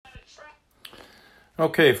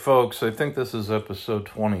Okay, folks, I think this is episode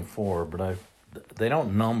 24, but they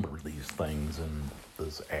don't number these things in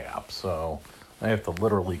this app, so I have to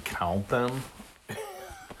literally count them.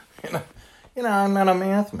 you know, I'm not a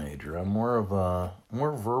math major. I'm more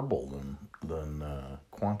verbal than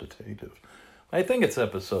quantitative. I think it's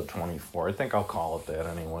episode 24. I think I'll call it that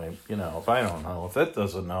anyway. If I don't know, if it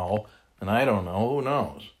doesn't know, and I don't know, who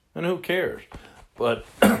knows? And who cares? But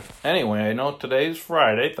anyway, I know today's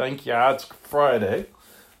Friday. Thank God it's Friday.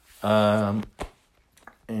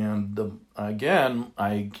 Again,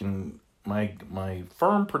 my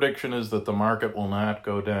firm prediction is that the market will not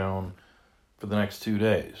go down for the next 2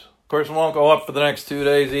 days. Of course, it won't go up for the next 2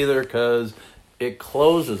 days either because it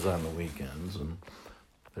closes on the weekends, and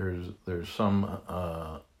there's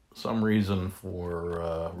some reason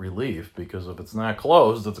for relief, because if it's not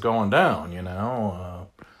closed, it's going down.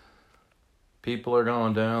 People are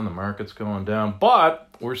going down, the market's going down, but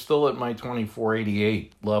we're still at my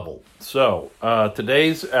 2488 level. So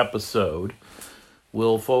today's episode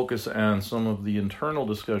will focus on some of the internal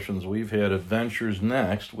discussions we've had at Ventures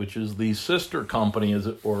Next, which is the sister company, as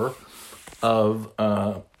it were, of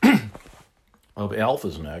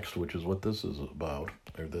Alphas Next, which is what this is about,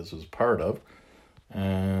 or this is part of.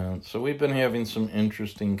 And so we've been having some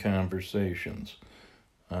interesting conversations.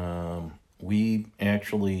 We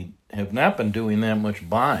actually have not been doing that much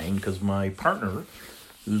buying because my partner,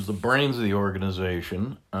 who's the brains of the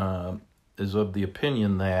organization, is of the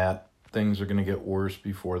opinion that things are going to get worse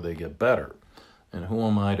before they get better. And who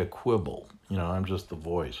am I to quibble? I'm just the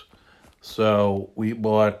voice. So we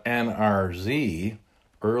bought NRZ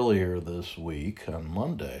earlier this week on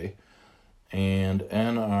Monday, and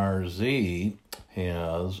NRZ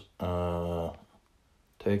has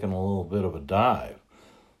taken a little bit of a dive.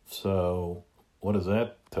 So what does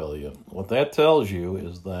that tell you? What that tells you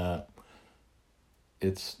is that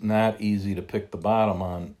it's not easy to pick the bottom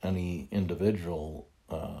on any individual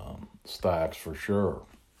stocks for sure.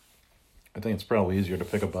 I think it's probably easier to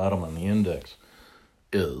pick a bottom on the index.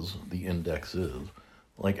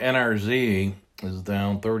 Like NRZ is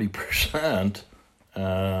down 30%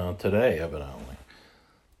 today, evidently.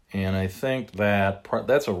 And I think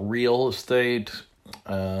that's a real estate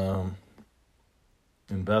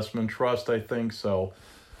investment trust, I think. So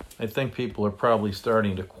I think people are probably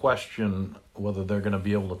starting to question whether they're going to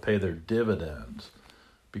be able to pay their dividends,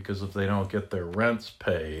 because if they don't get their rents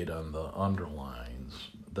paid on the underlines,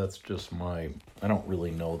 that's just I don't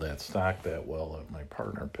really know that stock that well. My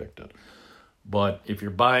partner picked it. But if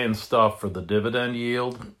you're buying stuff for the dividend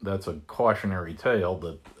yield, that's a cautionary tale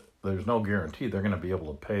that there's no guarantee they're going to be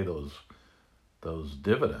able to pay those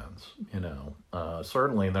dividends.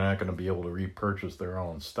 Certainly they're not going to be able to repurchase their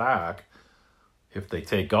own stock if they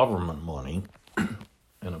take government money.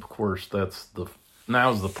 And of course,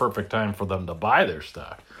 now's the perfect time for them to buy their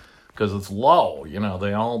stock because it's low.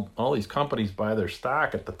 They all these companies buy their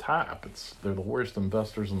stock at the top. They're the worst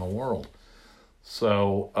investors in the world.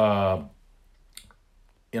 So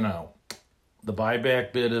the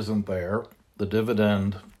buyback bid isn't there. The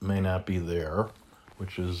dividend may not be there,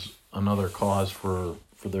 which is another cause for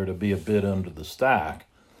there to be a bid under the stock.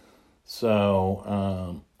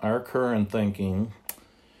 So our current thinking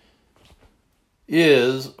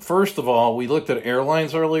is, first of all, we looked at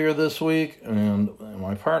airlines earlier this week, and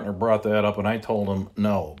my partner brought that up, and I told him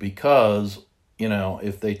no, because,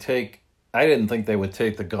 if they I didn't think they would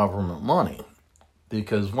take the government money,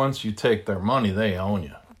 because once you take their money, they own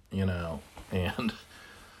you, and,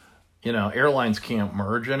 airlines can't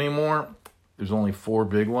merge anymore. There's only 4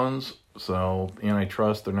 big ones, so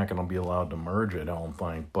antitrust, they're not going to be allowed to merge, I don't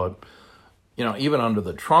think. But, even under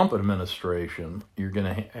the Trump administration, you're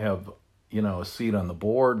going to have, a seat on the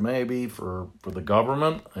board maybe for the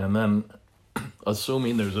government. And then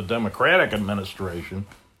assuming there's a Democratic administration,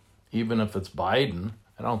 even if it's Biden,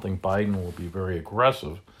 I don't think Biden will be very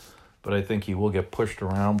aggressive, but I think he will get pushed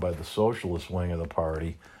around by the socialist wing of the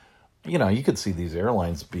party. You could see these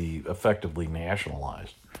airlines be effectively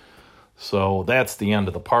nationalized. So that's the end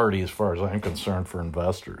of the party as far as I'm concerned for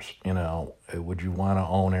investors. Would you want to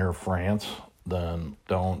own Air France? Then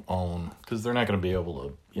don't own, because they're not going to be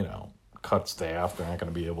able to, cut staff. They're not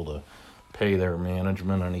going to be able to pay their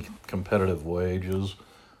management any competitive wages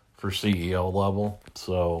for CEO level.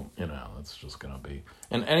 So, it's just going to be.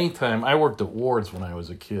 And anytime, I worked at Ward's when I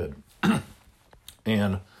was a kid,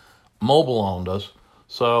 and Mobil owned us.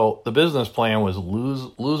 So the business plan was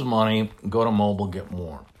lose money, go to Mobil, get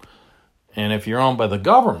more. And if you're owned by the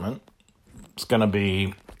government, it's going to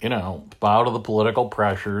be, bow to the political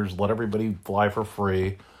pressures, let everybody fly for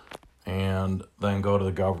free, and then go to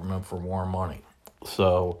the government for more money.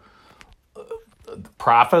 So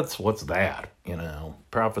profits, what's that?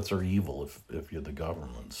 Profits are evil if you're the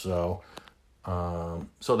government. So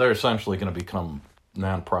they're essentially going to become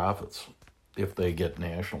nonprofits if they get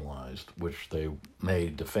nationalized, which they may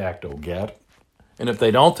de facto get. And if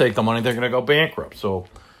they don't take the money, they're going to go bankrupt. So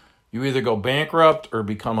you either go bankrupt or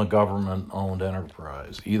become a government-owned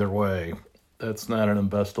enterprise. Either way, that's not an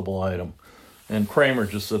investable item. And Cramer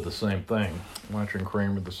just said the same thing. I'm watching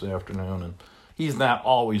Cramer this afternoon, and he's not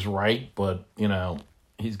always right, but,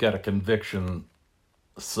 he's got a conviction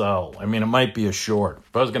sell. I mean, it might be a short.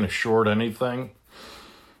 If I was going to short anything,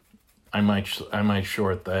 I might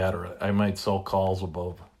short that, or I might sell calls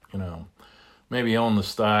above, maybe own the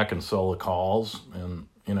stock and sell the calls. And,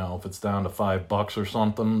 if it's down to $5 or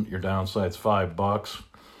something, your downside's $5.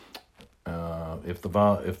 If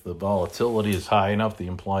the volatility is high enough, the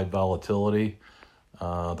implied volatility,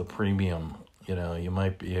 the premium, you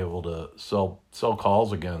might be able to sell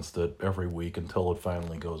calls against it every week until it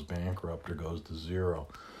finally goes bankrupt or goes to zero.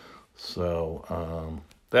 So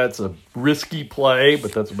that's a risky play,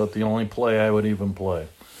 but that's about the only play I would even play,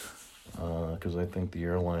 because I think the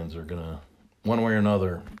airlines are going to, one way or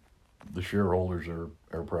another, the shareholders are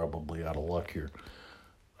probably out of luck here.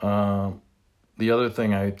 The other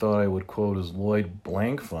thing I thought I would quote is Lloyd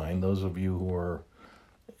Blankfein. Those of you who are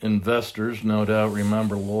investors no doubt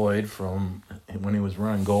remember Lloyd from when he was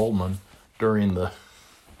running Goldman during the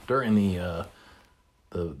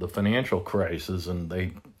financial crisis, and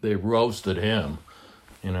they roasted him.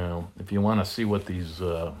 If you want to see what these,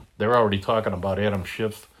 they're already talking about Adam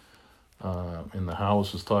Schiff in the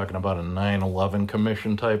House is talking about a 9/11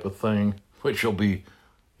 commission type of thing, which will be,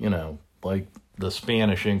 like the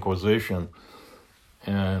Spanish Inquisition.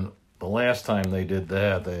 And the last time they did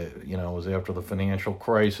that, was after the financial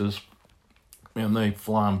crisis, and they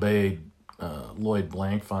flambéed Lloyd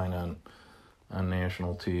Blankfein on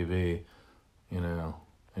national TV, and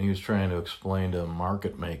he was trying to explain to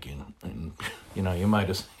market making, and you might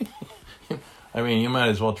as, you might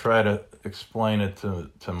as well try to explain it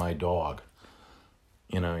to my dog.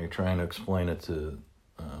 You're trying to explain it to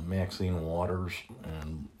Maxine Waters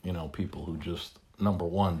and people who just, number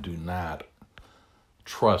one, do not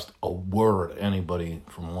trust a word anybody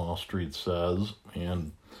from Wall Street says,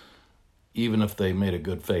 and even if they made a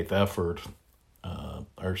good faith effort,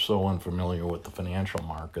 are so unfamiliar with the financial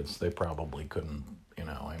markets, they probably couldn't,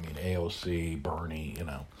 AOC, Bernie,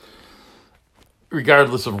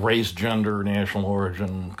 regardless of race, gender, national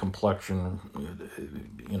origin, complexion,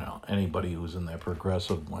 anybody who's in that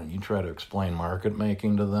progressive, when you try to explain market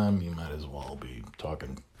making to them, you might as well be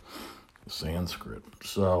talking Sanskrit.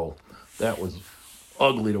 So that was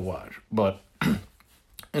ugly to watch. But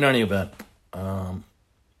in any event,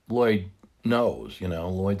 Lloyd knows,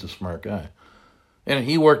 Lloyd's a smart guy. And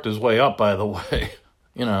he worked his way up, by the way.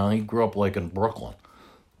 He grew up like in Brooklyn,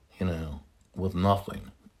 with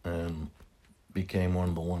nothing, and became one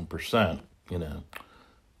of the 1%,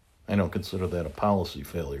 I don't consider that a policy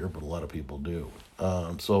failure, but a lot of people do.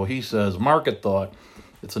 So he says, market thought,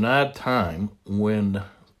 it's an odd time when,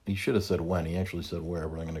 he should have said when, he actually said where,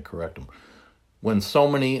 but I'm going to correct him. When so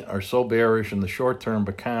many are so bearish in the short term,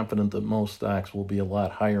 but confident that most stocks will be a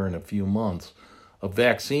lot higher in a few months. A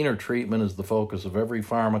vaccine or treatment is the focus of every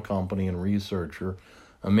pharma company and researcher.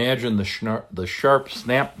 Imagine the sharp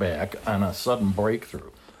snapback on a sudden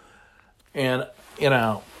breakthrough. And,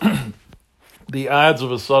 the odds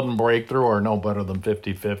of a sudden breakthrough are no better than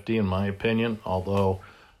 50-50 in my opinion, although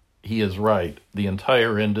he is right. The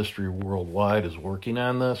entire industry worldwide is working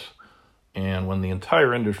on this. And when the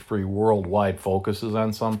entire industry worldwide focuses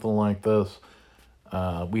on something like this,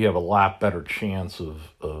 we have a lot better chance of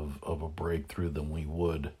a breakthrough than we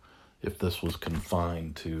would if this was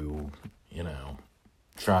confined to,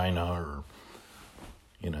 China or,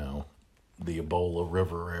 the Ebola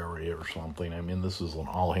River area or something. This is an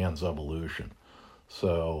all-hands evolution.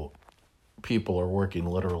 So people are working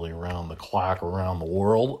literally around the clock around the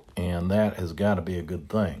world, and that has got to be a good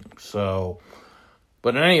thing. So,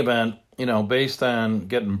 but in any event, based on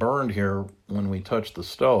getting burned here when we touch the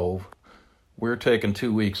stove, we're taking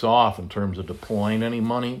 2 weeks off in terms of deploying any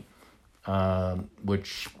money,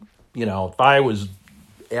 which, if I was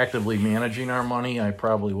actively managing our money, I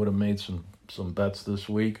probably would have made some bets this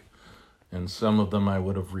week, and some of them I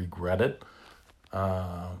would have regretted.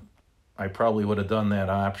 I probably would have done that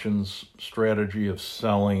options strategy of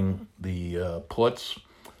selling the puts.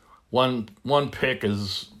 One pick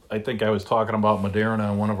is, I think I was talking about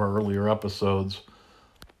Moderna in one of our earlier episodes.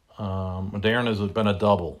 Moderna has been a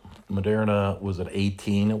double. Moderna was at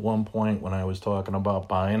 18 at one point when I was talking about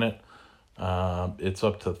buying it. It's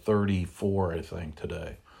up to 34, I think,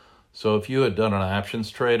 today. So if you had done an options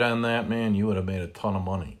trade on that, man, you would have made a ton of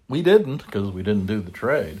money. We didn't because we didn't do the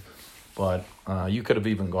trade, but you could have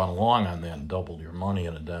even gone long on that and doubled your money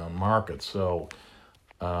in a down market. So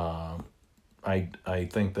I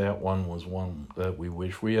think that one was one that we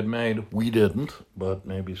wish we had made. We didn't, but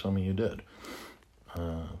maybe some of you did,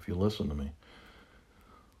 if you listen to me.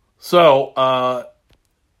 So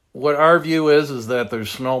what our view is that there's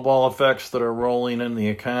snowball effects that are rolling in the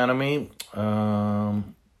economy.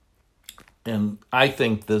 And I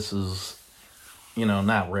think this is,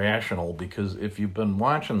 not rational, because if you've been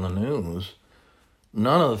watching the news,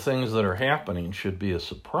 none of the things that are happening should be a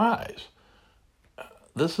surprise.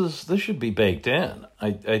 This should be baked in.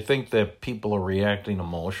 I think that people are reacting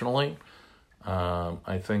emotionally.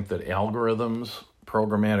 I think that algorithms,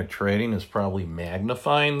 programmatic trading is probably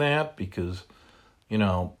magnifying that, because,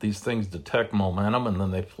 these things detect momentum and then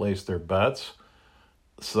they place their bets.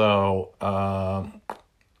 So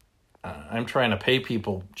I'm trying to pay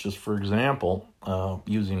people, just for example,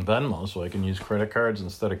 using Venmo, so I can use credit cards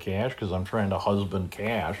instead of cash, because I'm trying to husband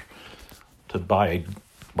cash to buy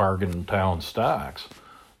bargain town stocks.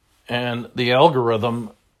 And the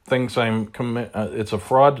algorithm thinks it's a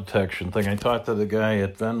fraud detection thing. I talked to the guy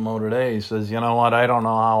at Venmo today. He says, you know what, I don't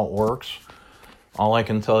know how it works. All I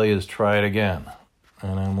can tell you is try it again.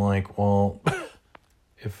 And I'm like, well,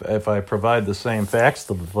 if I provide the same facts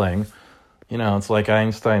to the thing, it's like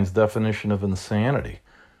Einstein's definition of insanity.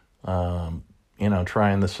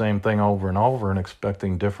 Trying the same thing over and over and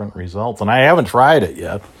expecting different results. And I haven't tried it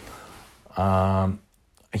yet.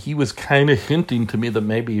 He was kind of hinting to me that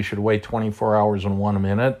maybe you should wait 24 hours and 1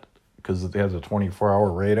 minute, because it has a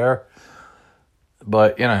 24-hour radar.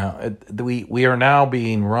 But, we are now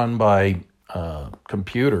being run by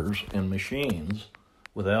computers and machines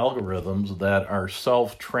with algorithms that are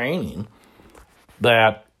self-training,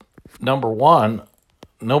 that, number one,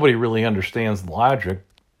 nobody really understands logic,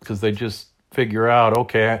 because they just figure out,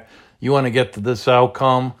 okay, you want to get to this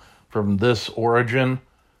outcome from this origin,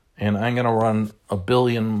 and I'm going to run 1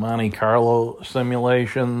 billion Monte Carlo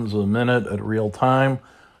simulations a minute at real time,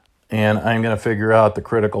 and I'm going to figure out the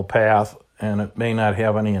critical path, and it may not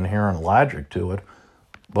have any inherent logic to it,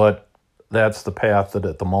 but that's the path that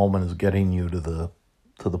at the moment is getting you to the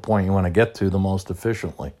point you want to get to the most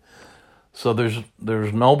efficiently. So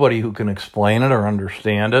there's nobody who can explain it or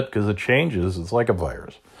understand it, because it changes. It's like a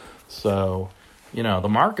virus. So, the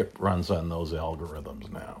market runs on those algorithms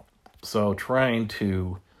now. So trying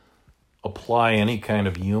to apply any kind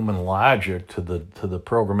of human logic to the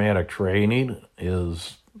programmatic trading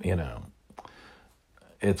is,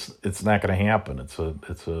 it's not going to happen. It's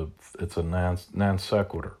a non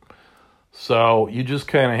sequitur. So you just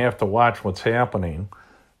kind of have to watch what's happening,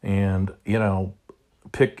 and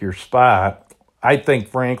pick your spot. I think,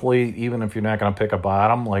 frankly, even if you're not going to pick a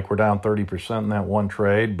bottom, like we're down 30% in that one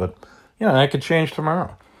trade, but that could change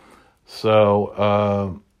tomorrow.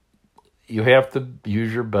 So you have to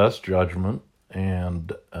use your best judgment,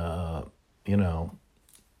 and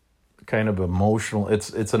kind of emotional.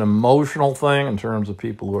 It's an emotional thing in terms of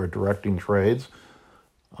people who are directing trades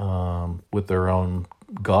with their own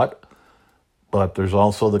gut. But there's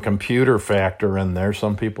also the computer factor in there.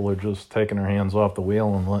 Some people are just taking their hands off the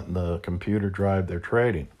wheel and letting the computer drive their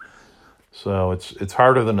trading. So it's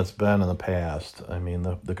harder than it's been in the past. I mean,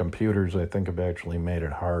 the computers, I think, have actually made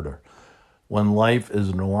it harder. When life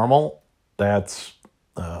is normal, that's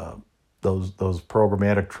those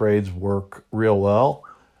programmatic trades work real well.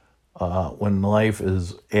 When life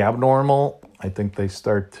is abnormal, I think they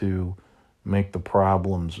start to make the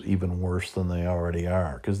problems even worse than they already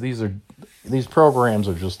are, because these programs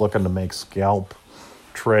are just looking to make scalp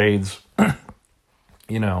trades,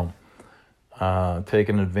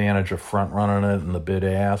 taking advantage of front running it and the bid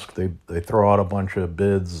ask. They throw out a bunch of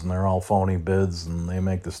bids, and they're all phony bids, and they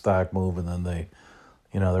make the stock move, and then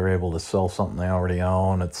they're able to sell something they already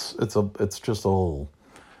own. It's just a little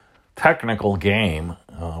technical game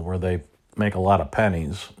where they make a lot of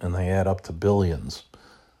pennies and they add up to billions.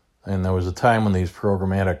 And there was a time when these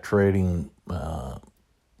programmatic trading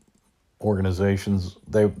organizations,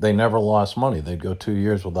 they never lost money. They'd go 2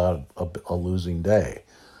 years without a losing day,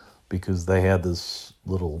 because they had this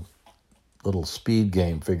little speed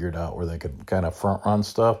game figured out where they could kind of front run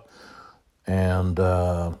stuff, and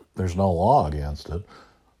there's no law against it.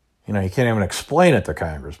 You can't even explain it to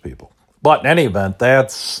Congress people. But in any event,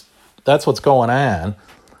 that's what's going on.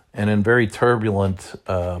 And in very turbulent,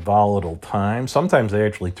 volatile times, sometimes they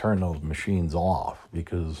actually turn those machines off,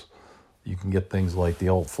 because you can get things like the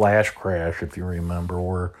old flash crash, if you remember,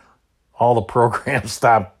 where all the programs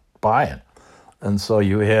stopped buying. And so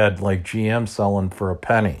you had like GM selling for a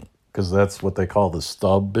penny, because that's what they call the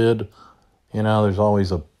stub bid. There's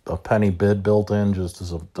always a penny bid built in just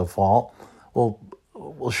as a default. Well,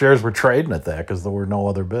 shares were trading at that because there were no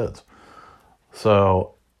other bids.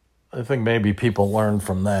 So I think maybe people learned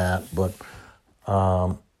from that, but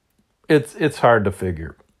it's hard to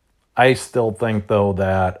figure. I still think, though,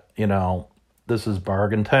 that, this is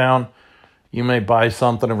bargain town. You may buy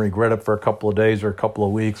something and regret it for a couple of days or a couple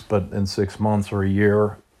of weeks, but in 6 months or a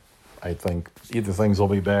year, I think either things will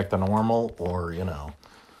be back to normal or,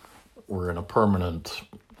 we're in a permanent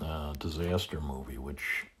disaster movie,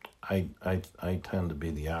 which I tend to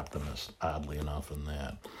be the optimist, oddly enough, in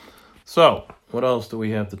that. So, what else do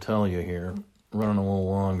we have to tell you here? Running a little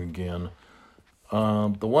long again.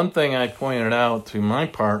 The one thing I pointed out to my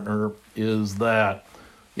partner is that,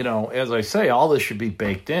 as I say, all this should be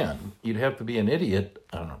baked in. You'd have to be an idiot.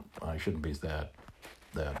 I don't know. I shouldn't be that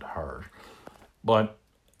harsh. But,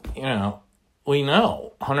 we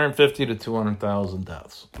know 150 to 200,000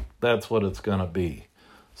 deaths. That's what it's going to be.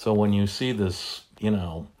 So when you see this,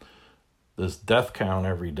 this death count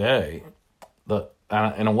every day,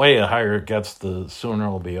 in a way, the higher it gets, the sooner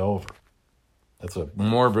it'll be over. That's a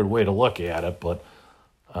morbid way to look at it, but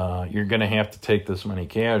you're going to have to take this many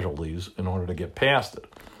casualties in order to get past it.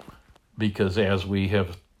 Because as we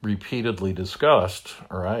have repeatedly discussed,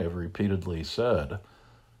 or I have repeatedly said,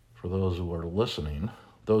 for those who are listening,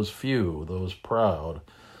 those few, those proud,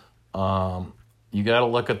 you got to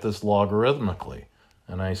look at this logarithmically.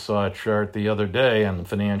 And I saw a chart the other day on the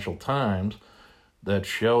Financial Times that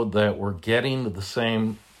showed that we're getting to the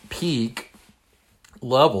same peak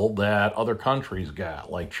level that other countries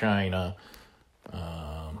got, like China,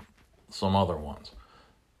 some other ones.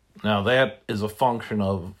 Now, that is a function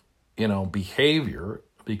of, behavior,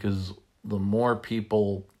 because the more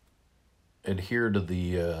people adhere to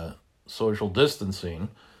the social distancing,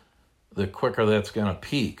 the quicker that's going to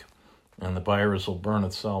peak. And the virus will burn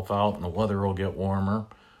itself out and the weather will get warmer.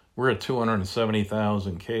 We're at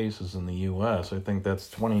 270,000 cases in the U.S. I think that's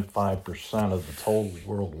 25% of the total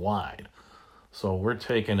worldwide. So we're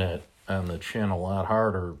taking it on the chin a lot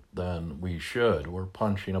harder than we should. We're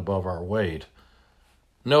punching above our weight.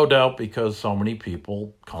 No doubt because so many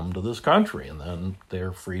people come to this country and then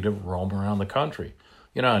they're free to roam around the country.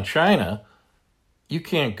 In China, you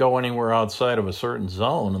can't go anywhere outside of a certain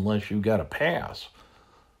zone unless you got a pass.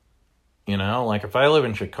 Like if I live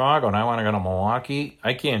in Chicago and I want to go to Milwaukee,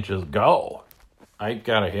 I can't just go. I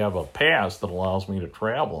got to have a pass that allows me to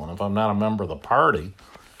travel. And if I'm not a member of the party,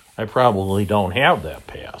 I probably don't have that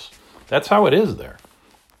pass. That's how it is there.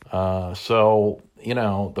 So,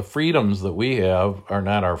 the freedoms that we have are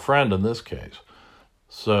not our friend in this case.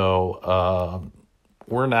 So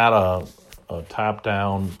we're not a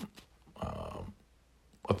top-down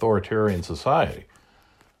authoritarian society.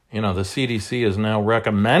 The CDC is now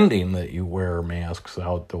recommending that you wear masks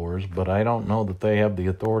outdoors, but I don't know that they have the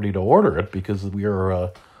authority to order it because we're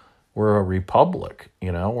a republic,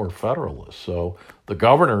 we're federalists. So the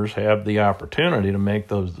governors have the opportunity to make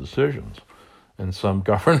those decisions. And some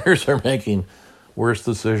governors are making worse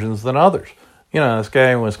decisions than others. This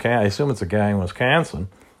guy in Wisconsin, I assume it's a guy in Wisconsin,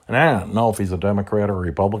 and I don't know if he's a Democrat or a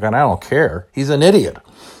Republican. I don't care. He's an idiot.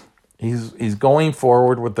 He's going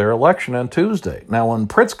forward with their election on Tuesday. Now, when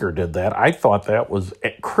Pritzker did that, I thought that was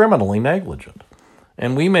criminally negligent.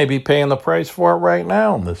 And we may be paying the price for it right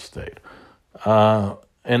now in this state. And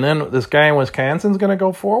then this guy in Wisconsin's going to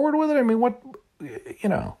go forward with it? I mean, what,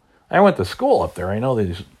 I went to school up there. I know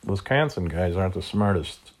these Wisconsin guys aren't the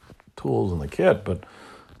smartest tools in the kit, but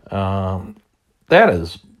that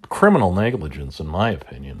is criminal negligence, in my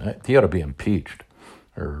opinion. He ought to be impeached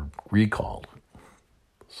or recalled.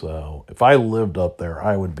 So if I lived up there,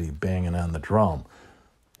 I would be banging on the drum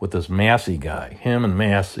with this Massey guy, him and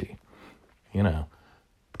Massey,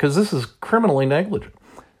 because this is criminally negligent.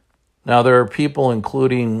 Now, there are people,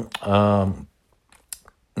 including my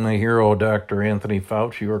hero, Dr. Anthony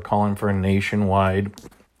Fauci, who are calling for a nationwide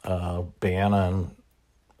ban on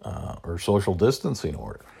or social distancing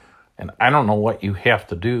order. And I don't know what you have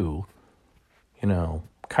to do,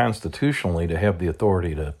 constitutionally to have the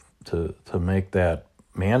authority to make that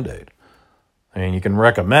mandate. I mean, you can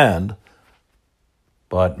recommend,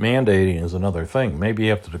 but mandating is another thing. Maybe you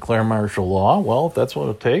have to declare martial law. Well, if that's what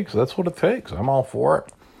it takes, that's what it takes. I'm all for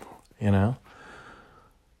it,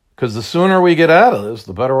 because the sooner we get out of this,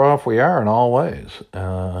 the better off we are in all ways.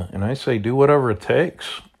 And I say do whatever it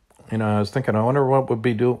takes. I was thinking, I wonder what we'd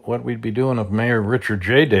be doing if Mayor Richard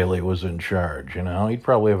J. Daley was in charge. He'd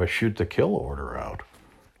probably have a shoot-to-kill order out,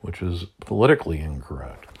 which is politically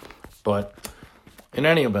incorrect. But in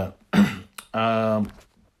any event, enough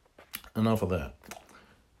of that.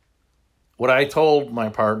 what I told my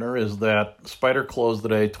partner is that Spider closed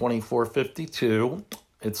today 24.52.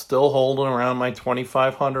 It's still holding around my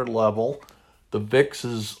 2,500 level. The VIX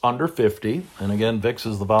is under 50. And again, VIX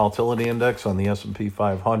is the volatility index on the S&P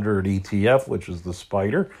 500 ETF, which is the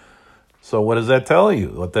Spider. So what does that tell you?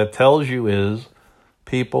 What that tells you is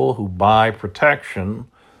people who buy protection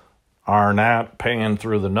are not paying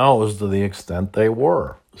through the nose to the extent they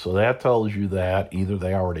were. So that tells you that either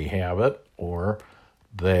they already have it or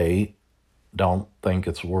they don't think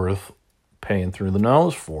it's worth paying through the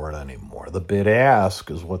nose for it anymore. The bid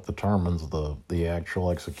ask is what determines the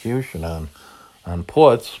actual execution on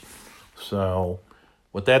puts. So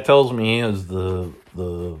what that tells me is the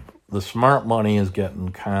smart money is getting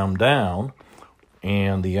calmed down,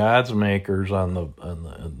 and the odds makers on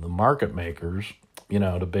the market makers,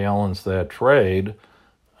 to balance that trade,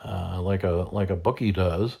 like a bookie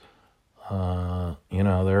does, they're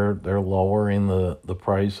lowering the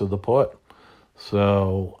price of the put.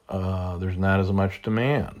 So there's not as much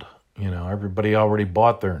demand. Everybody already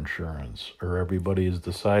bought their insurance, or everybody has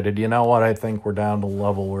decided, I think we're down to a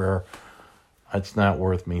level where it's not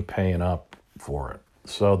worth me paying up for it.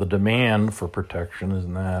 So the demand for protection is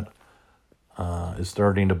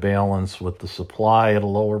starting to balance with the supply at a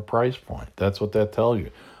lower price point. That's what that tells you.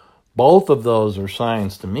 Both of those are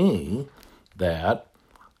signs to me that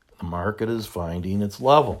the market is finding its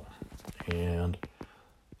level. And,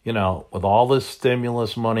 with all this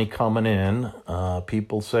stimulus money coming in,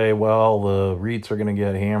 people say, well, the REITs are going to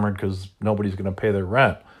get hammered because nobody's going to pay their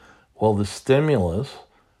rent. Well, the stimulus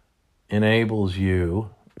enables you,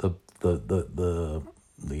 the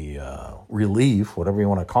relief, whatever you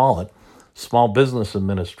want to call it. Small Business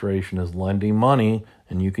Administration is lending money,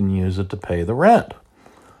 and you can use it to pay the rent,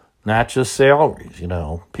 not just salaries.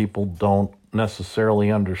 People don't necessarily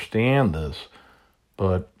understand this,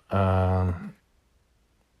 but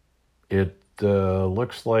it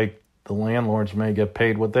looks like the landlords may get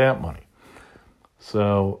paid with that money.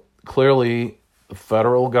 So clearly, the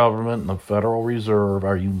federal government and the Federal Reserve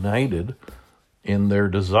are united in their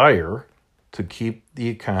desire to keep the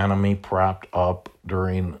economy propped up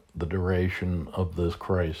during the duration of this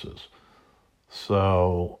crisis.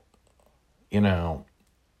 So,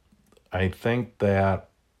 I think that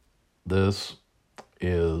this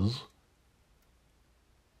is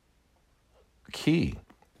key.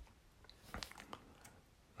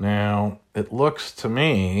 Now, it looks to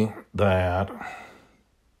me that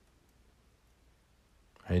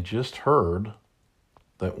I just heard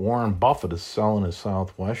that Warren Buffett is selling his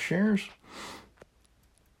Southwest shares.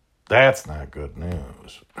 That's not good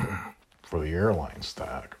news for the airline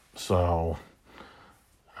stock. So,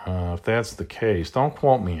 if that's the case, don't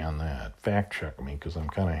quote me on that. Fact check me, because I'm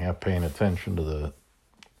kind of half paying attention to the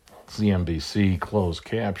CNBC closed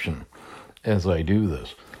caption as I do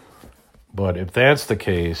this. But if that's the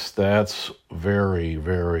case, that's very,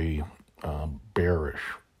 very bearish,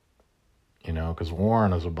 because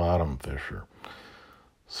Warren is a bottom fisher.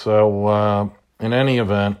 So, in any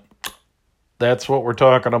event, that's what we're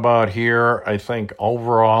talking about here. I think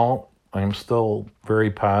overall, I'm still very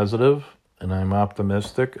positive, and I'm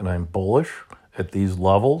optimistic, and I'm bullish at these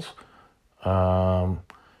levels. You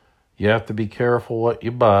have to be careful what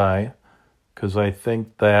you buy, because I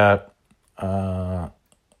think that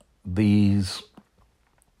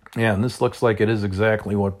and this looks like it is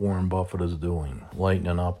exactly what Warren Buffett is doing,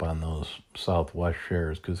 lightening up on those Southwest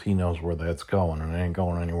shares, because he knows where that's going, and it ain't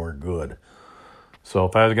going anywhere good. So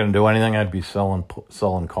if I was going to do anything, I'd be selling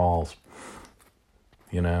calls.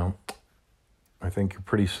 I think you're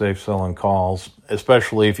pretty safe selling calls,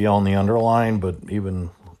 especially if you own the underlying, but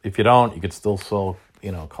even if you don't, you could still sell,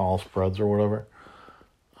 call spreads or whatever.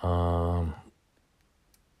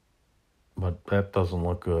 But that doesn't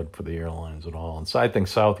look good for the airlines at all. And so I think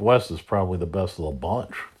Southwest is probably the best of the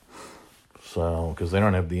bunch. So, because they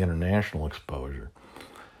don't have the international exposure.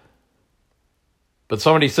 But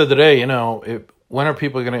somebody said today, when are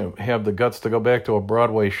people going to have the guts to go back to a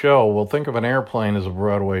Broadway show? Well, think of an airplane as a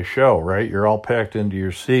Broadway show, right? You're all packed into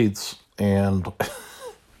your seats, and,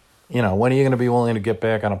 when are you going to be willing to get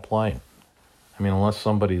back on a plane? Unless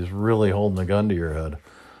somebody's really holding a gun to your head.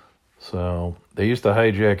 So they used to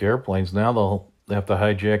hijack airplanes. Now they'll have to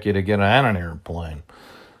hijack you to get on an airplane.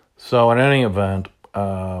 So in any event,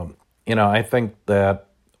 I think that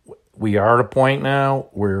we are at a point now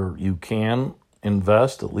where you can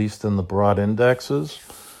invest, at least in the broad indexes.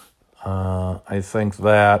 I think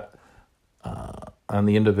that on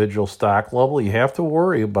the individual stock level, you have to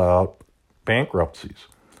worry about bankruptcies,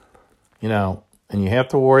 and you have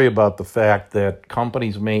to worry about the fact that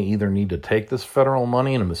companies may either need to take this federal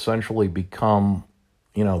money and essentially become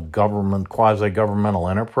government, quasi-governmental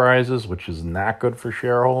enterprises, which is not good for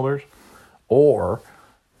shareholders, or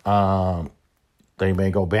they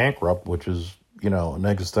may go bankrupt, which is, an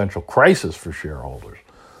existential crisis for shareholders.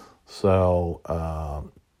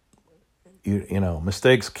 So,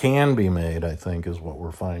 mistakes can be made, I think, is what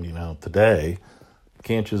we're finding out today. You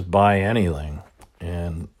can't just buy anything.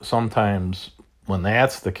 And sometimes when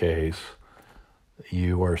that's the case,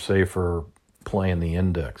 you are safer playing the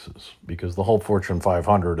indexes, because the whole Fortune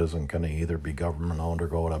 500 isn't going to either be government owned or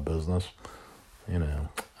go out of business.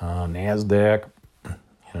 NASDAQ,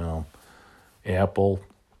 Apple,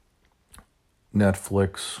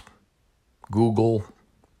 Netflix, Google,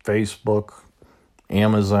 Facebook,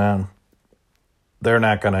 Amazon, they're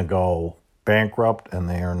not going to go bankrupt, and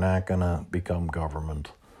they are not going to become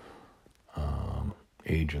government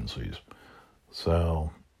agencies.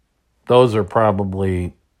 So those are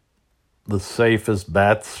probably the safest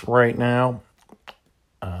bets right now.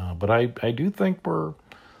 But I do think we're,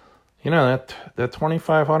 that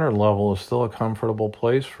 2,500 level is still a comfortable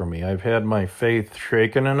place for me. I've had my faith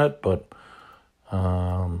shaken in it, but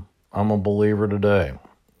I'm a believer today.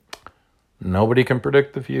 Nobody can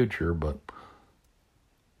predict the future, but,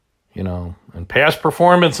 and past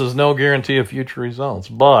performance is no guarantee of future results,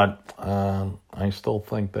 but I still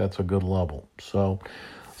think that's a good level. So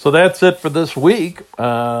that's it for this week.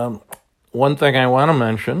 One thing I want to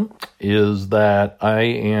mention is that I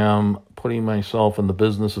am putting myself in the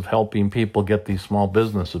business of helping people get these small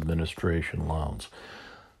business administration loans.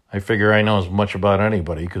 I figure I know as much about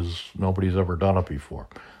anybody because nobody's ever done it before.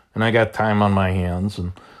 And I got time on my hands.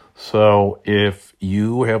 And so if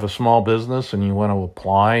you have a small business and you want to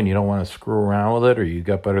apply and you don't want to screw around with it, or you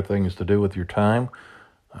got better things to do with your time,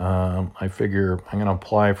 I figure I'm going to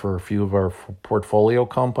apply for a few of our portfolio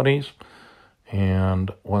companies.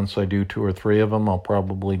 And once I do 2 or 3 of them, I'll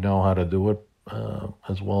probably know how to do it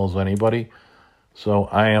as well as anybody. So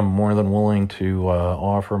I am more than willing to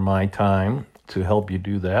offer my time to help you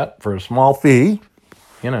do that for a small fee.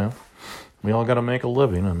 We all got to make a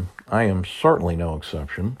living, and I am certainly no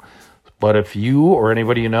exception. But if you or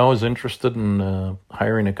anybody you know is interested in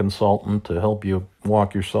hiring a consultant to help you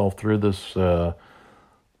walk yourself through this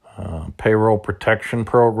payroll protection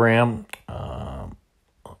program,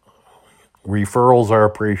 referrals are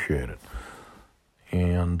appreciated.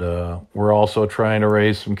 And we're also trying to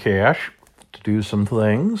raise some cash to do some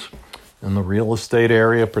things in the real estate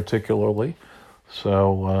area particularly.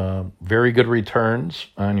 So very good returns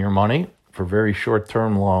on your money for very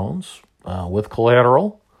short-term loans with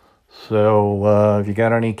collateral. So if you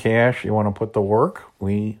got any cash you want to put to work,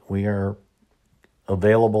 we are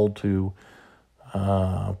available to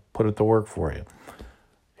put it to work for you.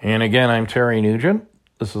 And again, I'm Terry Nugent.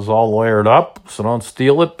 This is all lawyered up, so don't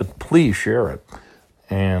steal it, but please share it.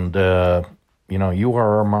 And, you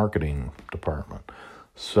are our marketing department.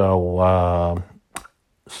 So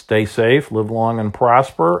stay safe, live long and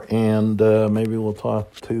prosper, and maybe we'll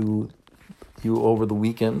talk to you over the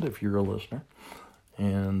weekend if you're a listener.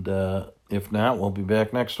 And if not, we'll be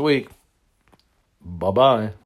back next week. Bye-bye.